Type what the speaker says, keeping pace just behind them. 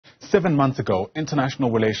7 months ago,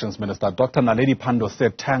 International Relations Minister Dr. Naledi Pandor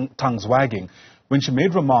said tongues wagging when she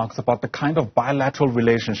made remarks about the kind of bilateral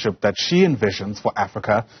relationship that she envisions for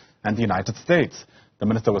Africa and the United States. The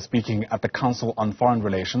minister was speaking at the Council on Foreign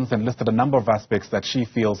Relations and listed a number of aspects that she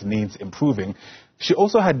feels needs improving. She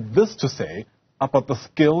also had this to say about the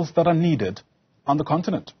skills that are needed on the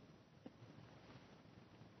continent.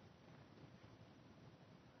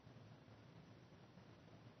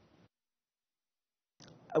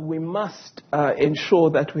 We must ensure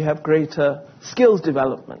that we have greater skills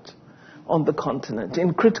development on the continent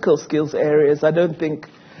in critical skills areas. I don't think,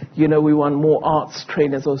 we want more arts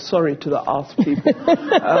trainers, or sorry to the arts people. But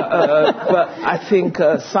I think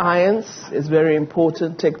science is very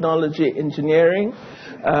important, technology, engineering,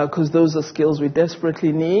 because those are skills we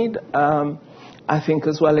desperately need. I think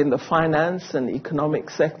as well in the finance and economic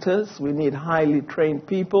sectors, we need highly trained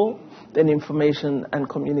people, then information and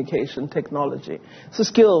communication technology. So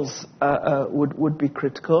skills would be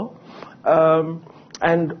critical.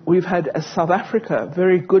 And we've had, as South Africa,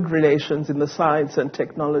 very good relations in the science and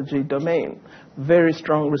technology domain, very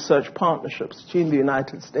strong research partnerships between the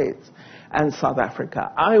United States and South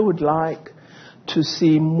Africa. I would like to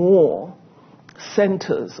see more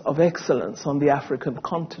centers of excellence on the African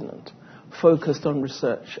continent focused on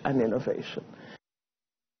research and innovation.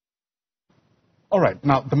 All right.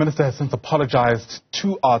 Now, the minister has since apologized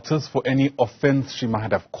to artists for any offense she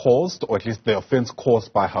might have caused, or at least the offense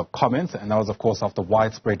caused by her comments. And that was, of course, after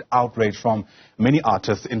widespread outrage from many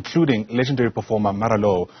artists, including legendary performer Marah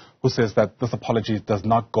Louw, who says that this apology does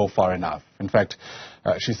not go far enough. In fact,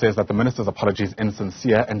 she says that the minister's apology is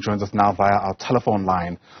insincere and joins us now via our telephone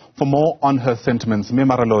line. For more on her sentiments,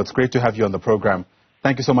 Marah Louw, it's great to have you on the program.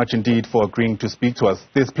 Thank you so much indeed for agreeing to speak to us.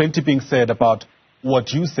 There's plenty being said about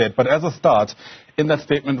what you said, but as a start, in that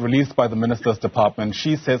statement released by the Minister's Department,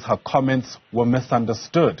 she says her comments were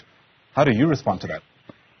misunderstood. How do you respond to that?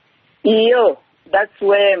 That's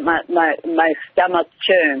where my stomach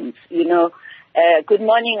churns, Good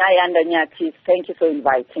morning, Ayanda, Nyathi. Thank you for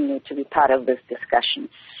inviting me to be part of this discussion.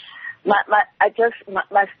 My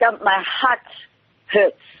heart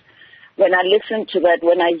hurts when I listen to that,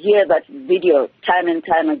 when I hear that video time and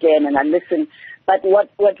time again, and I listen. But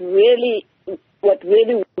what really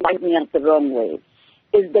winds me up the wrong way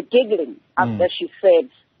is the giggling after she said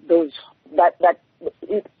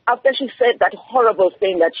after she said that horrible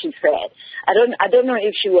thing that she said. I don't know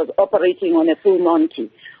if she was operating on a full Monty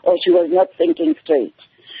or she was not thinking straight,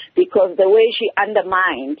 because the way she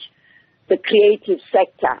undermined the creative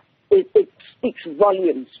sector, it speaks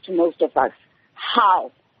volumes to most of us.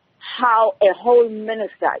 How a whole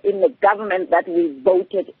minister in the government that we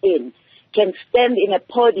voted in can stand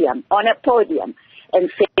on a podium and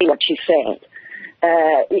say what she said.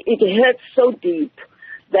 It hurts so deep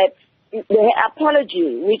that the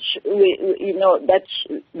apology, which her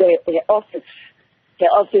office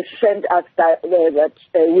sent us that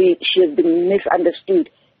she has been misunderstood.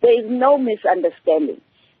 There is no misunderstanding.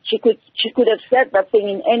 She could have said that thing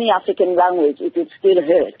in any African language; it would still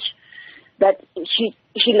hurt. But she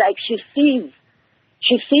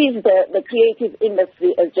sees the creative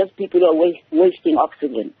industry as just people who are wasting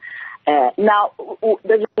oxygen. Now,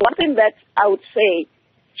 there's one thing that I would say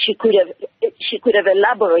she could have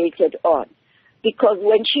elaborated on, because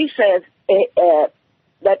when she says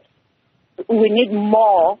that we need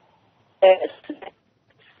more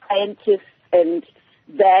scientists and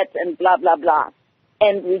that and blah blah blah,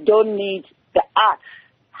 and we don't need the arts.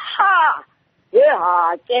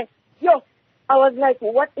 I was like,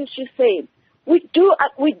 what is she saying? We do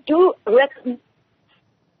recognize.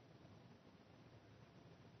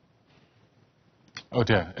 Oh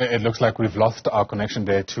dear, it looks like we've lost our connection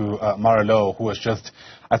there to Marah Louw, who was just,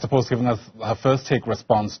 I suppose, giving us her first take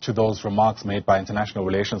response to those remarks made by International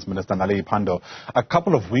Relations Minister Naledi Pandor. A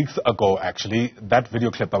couple of weeks ago, actually, that video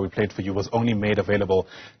clip that we played for you was only made available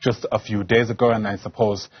just a few days ago, and I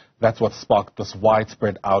suppose that's what sparked this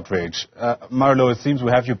widespread outrage. Marah Louw, it seems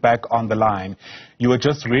we have you back on the line. You were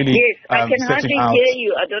just really Yes, I can hardly hear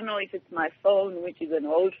you. I don't know if it's my phone, which is an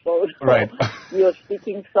old phone. Right. You're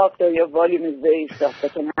speaking soft or your volume is very soft. I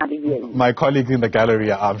can hardly hear you. My colleagues in the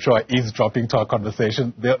gallery, I'm sure, are eavesdropping to our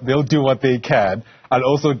conversation. They'll do what they can. I'll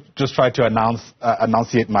also just try to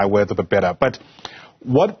enunciate my words a bit better. But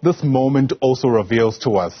what this moment also reveals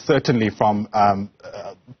to us, certainly from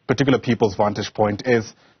particular people's vantage point,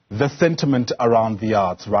 is the sentiment around the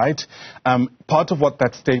arts, right? Part of what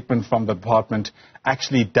that statement from the department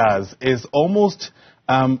actually does is almost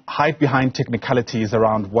hide behind technicalities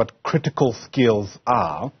around what critical skills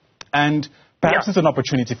are. And perhaps it's an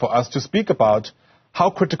opportunity for us to speak about how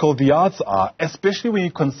critical the arts are, especially when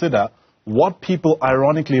you consider what people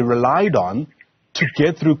ironically relied on to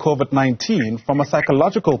get through COVID-19 from a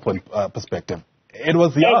psychological perspective. It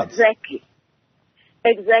was the arts.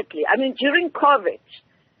 Exactly. I mean, during COVID,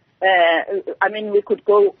 we could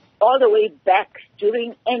go all the way back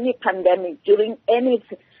during any pandemic, during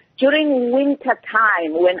winter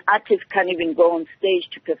time when artists can't even go on stage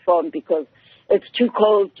to perform because it's too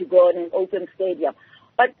cold to go in an open stadium.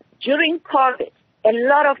 But during COVID, a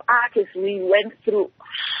lot of artists, we went through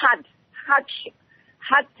hardship,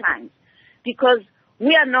 hard times, because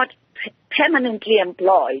we are not permanently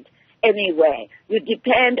employed anywhere. You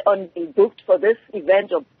depend on being booked for this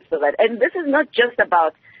event or for that. And this is not just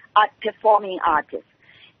about performing artists.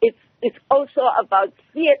 It's also about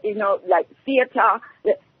theater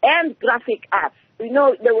and graphic arts.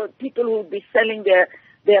 There were people who would be selling their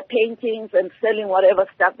paintings and selling whatever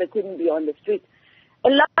stuff they couldn't be on the street. A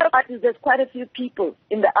lot of artists, there's quite a few people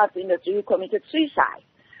in the arts industry who committed suicide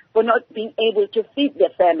for not being able to feed their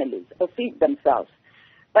families or feed themselves.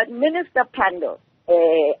 But Minister Pandor,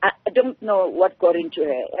 I don't know what got into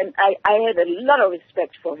her, and I had a lot of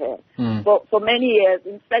respect for her. For many years.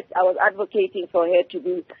 In fact, I was advocating for her to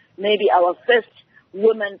be maybe our first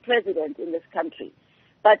woman president in this country.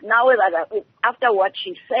 But now, after what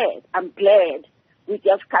she said, I'm glad we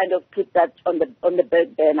just kind of put that on the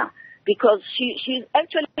back burner, because she's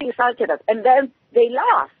actually insulted us. And then they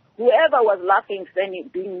laugh. Whoever was laughing,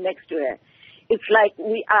 being next to her, it's like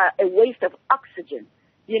we are a waste of oxygen,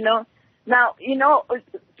 Now,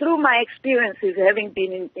 through my experiences having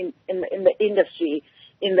been in the industry,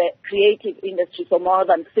 in the creative industry for more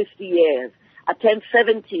than 50 years, I turned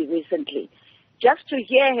 70 recently. Just to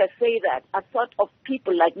hear her say that, I thought of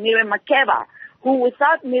people like Miriam Makeba, who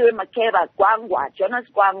without Miriam Makeba, Jonas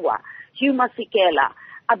Gwangwa, Hugh Masekela,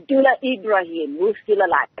 Abdullah Ibrahim, who's still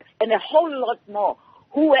alive, and a whole lot more,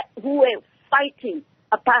 who were fighting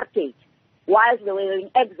apartheid whilst they were in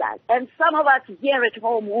exile. And some of us here at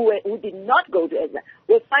home who did not go to exile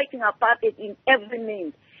were fighting apartheid in every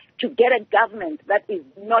means to get a government that is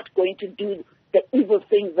not going to do the evil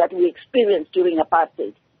things that we experienced during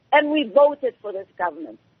apartheid. And we voted for this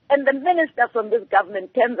government. And the minister from this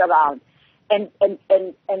government turns around and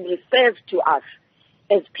refers to us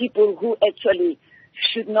as people who actually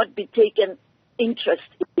should not be taken interest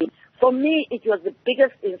in. For me, it was the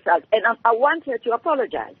biggest insult. And I want her to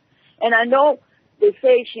apologize. And I know they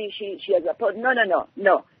say she has apologized.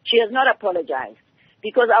 No. She has not apologized.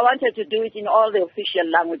 Because I want her to do it in all the official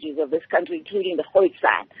languages of this country, including the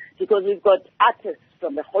Khoisan. Because we've got artists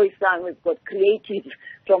from the Khoisan, we've got creatives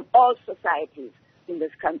from all societies in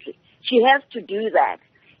this country. She has to do that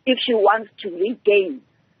if she wants to regain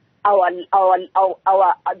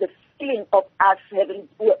the feeling of us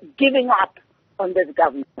giving up on this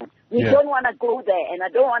government. We don't want to go there, and I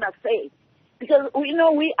don't want to say, because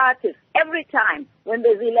we artists, every time when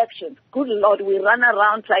there's elections, good Lord, we run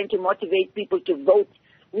around trying to motivate people to vote.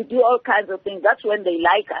 We do all kinds of things. That's when they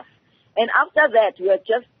like us. And after that, we are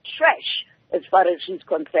just trash as far as she's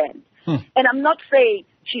concerned. And I'm not saying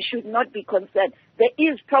she should not be concerned. There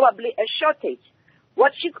is probably a shortage.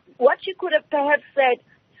 What she could have perhaps said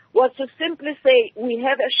was to simply say we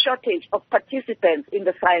have a shortage of participants in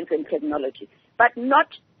the science and technology, but not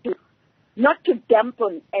to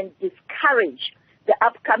dampen and discourage the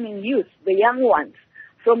upcoming youth, the young ones,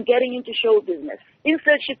 from getting into show business.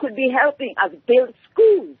 Instead, she could be helping us build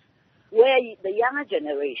schools where the younger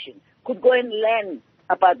generation could go and learn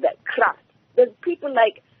about that craft. There's people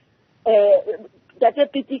like Dr.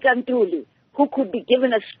 Pitika Ntuli, who could be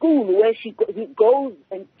given a school where he goes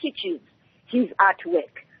and teaches his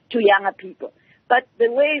artwork to younger people. But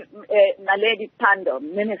the way Naledi Pandor,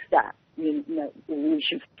 minister, we're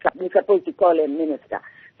supposed to call her minister,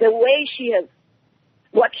 the way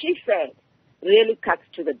what she said really cuts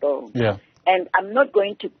to the bone. Yeah. And I'm not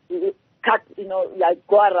going to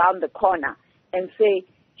go around the corner and say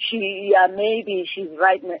maybe she's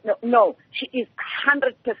right. No, she is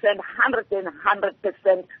 100%,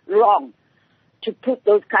 100% wrong to put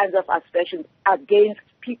those kinds of aspersions against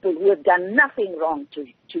people who have done nothing wrong to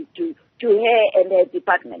her and her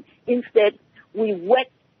department. Instead, we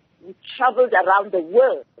traveled around the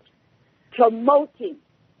world promoting,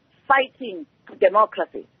 fighting for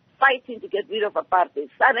democracy, fighting to get rid of apartheid.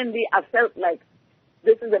 Suddenly, I felt like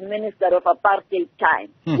this is a minister of apartheid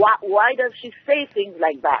time. Why does she say things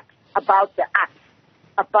like that about the arts,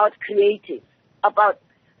 about creatives,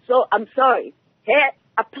 So I'm sorry. Her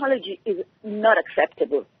apology is not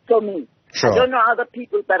acceptable for me. Sure. I don't know other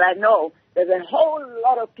people, but I know there's a whole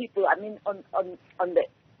lot of people,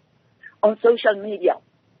 on social media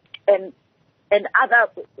and other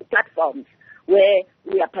platforms where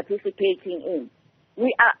we are participating in.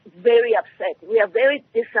 we are very upset. We are very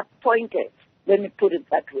disappointed, let me put it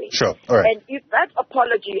that way. Sure. All right. And if that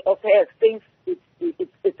apology of hers thinks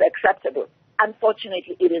it's acceptable,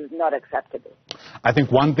 unfortunately, it is not acceptable. I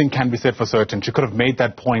think one thing can be said for certain. She could have made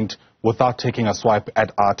that point without taking a swipe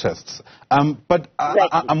at artists. But Exactly.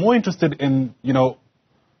 I'm more interested in,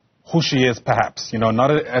 who she is, perhaps.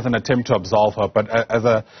 Not as an attempt to absolve her, but as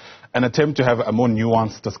an attempt to have a more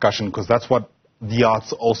nuanced discussion, because that's what the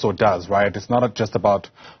arts also does, right? It's not just about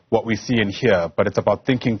what we see and hear, but it's about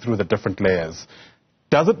thinking through the different layers.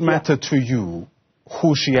 Does it matter to you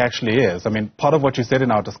who she actually is? I mean, part of what you said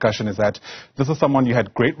in our discussion is that this is someone you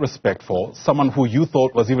had great respect for, someone who you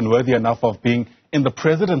thought was even worthy enough of being in the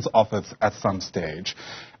president's office at some stage.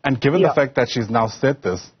 And given the fact that she's now said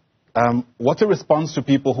this, what's a response to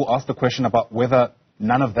people who ask the question about whether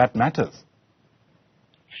none of that matters?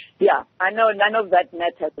 Yeah, I know none of that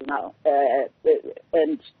matters now.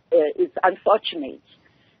 And it's unfortunate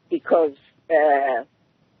because,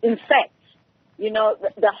 in fact,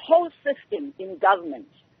 the whole system in government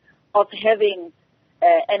of having,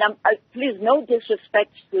 please, no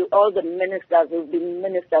disrespect to all the ministers who've been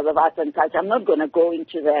ministers of arts and culture. I'm not going to go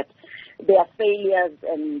into that. Their failures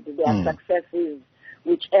and their successes,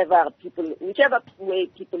 whichever way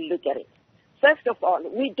people look at it. First of all,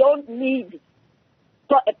 we don't need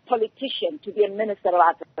a politician to be a minister of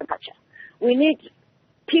arts and culture. We need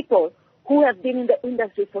people who have been in the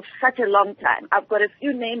industry for such a long time. I've got a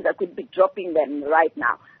few names. I could be dropping them right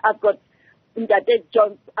now. I've got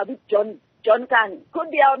John Khan,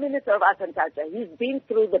 could be our Minister of Arts and Culture. He's been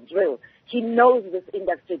through the drill. He knows this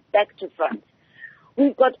industry back to front.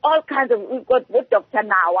 We've got all kinds of, we've got Dr.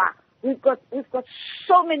 Nawa. We've got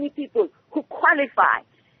so many people who qualify,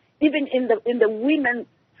 even in the women's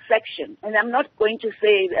section. And I'm not going to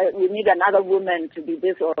say we need another woman to be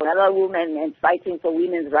this or another woman and fighting for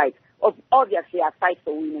women's rights. Obviously, I fight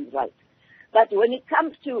for women's rights. But when it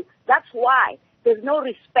comes to, that's why there's no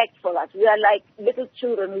respect for us. We are like little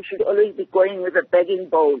children who should always be going with a begging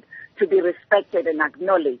bowl to be respected and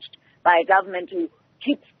acknowledged by a government who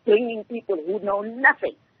keeps bringing people who know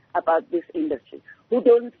nothing about this industry, who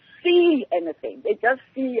don't see anything. They just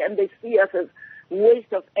see, and they see us as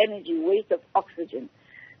waste of energy, waste of oxygen.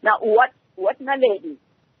 Now, what Naledi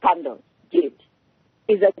Pandor did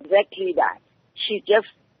is exactly that. She just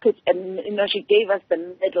put, she gave us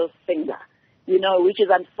the middle finger, which is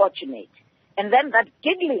unfortunate. And then that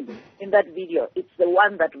giggling in that video, it's the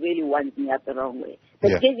one that really winds me up the wrong way.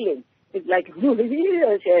 The giggling is like,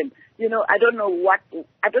 I don't know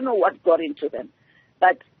what got into them.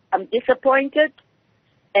 But I'm disappointed,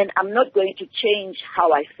 and I'm not going to change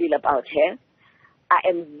how I feel about her. I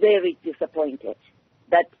am very disappointed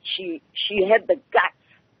that she had the guts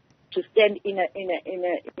to stand in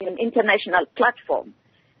an international platform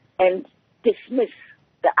and dismiss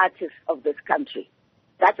the artists of this country.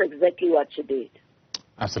 That's exactly what she did.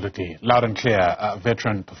 Absolutely. Loud and clear.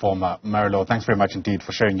 Veteran performer Marah Louw, thanks very much indeed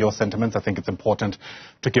for sharing your sentiments. I think it's important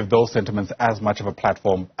to give those sentiments as much of a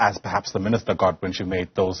platform as perhaps the minister got when she made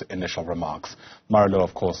those initial remarks. Marah Louw,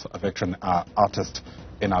 of course, a veteran artist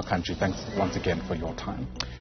in our country. Thanks once again for your time.